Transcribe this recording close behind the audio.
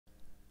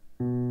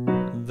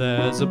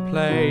There's a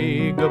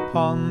plague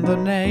upon the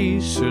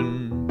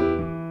nation.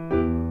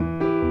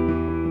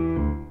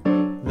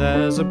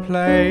 There's a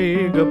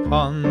plague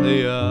upon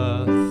the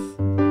earth.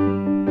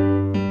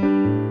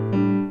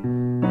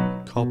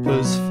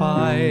 Copper's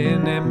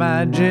fine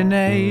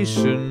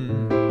imagination,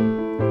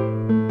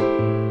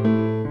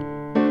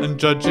 and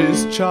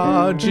judges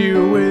charge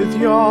you with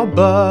your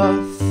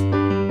birth.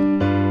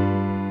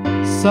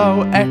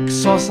 So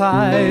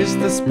exorcise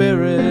the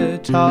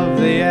spirit of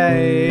the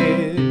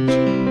age.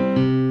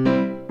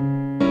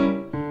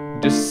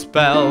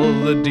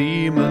 Dispel the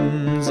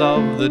demons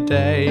of the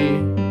day.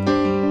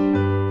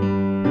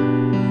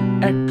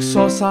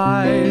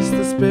 Exorcise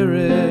the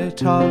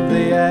spirit of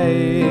the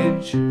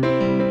age.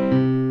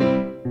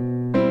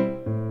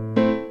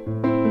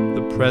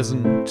 The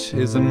present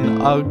is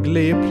an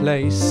ugly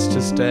place to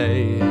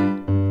stay.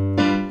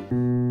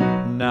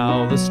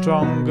 Now the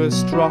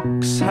strongest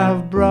rocks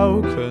have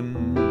broken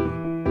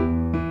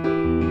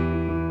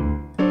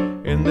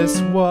in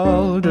this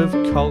world of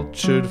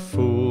cultured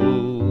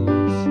fools.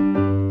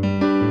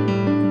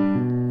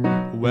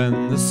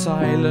 When the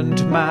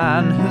silent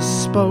man has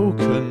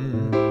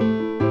spoken,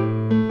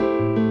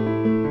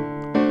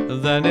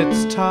 then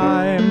it's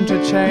time to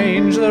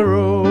change the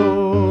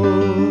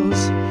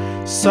rules.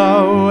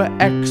 So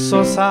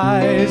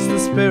exorcise the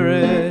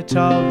spirit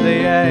of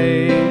the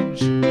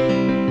age.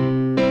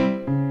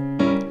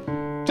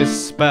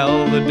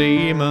 Dispel the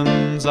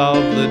demons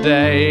of the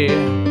day.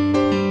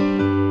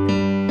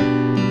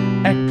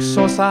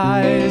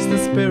 Exorcise the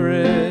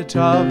spirit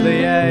of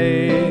the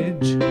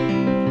age.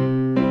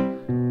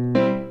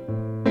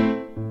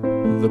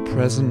 The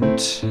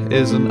present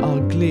is an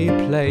ugly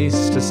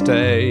place to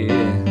stay.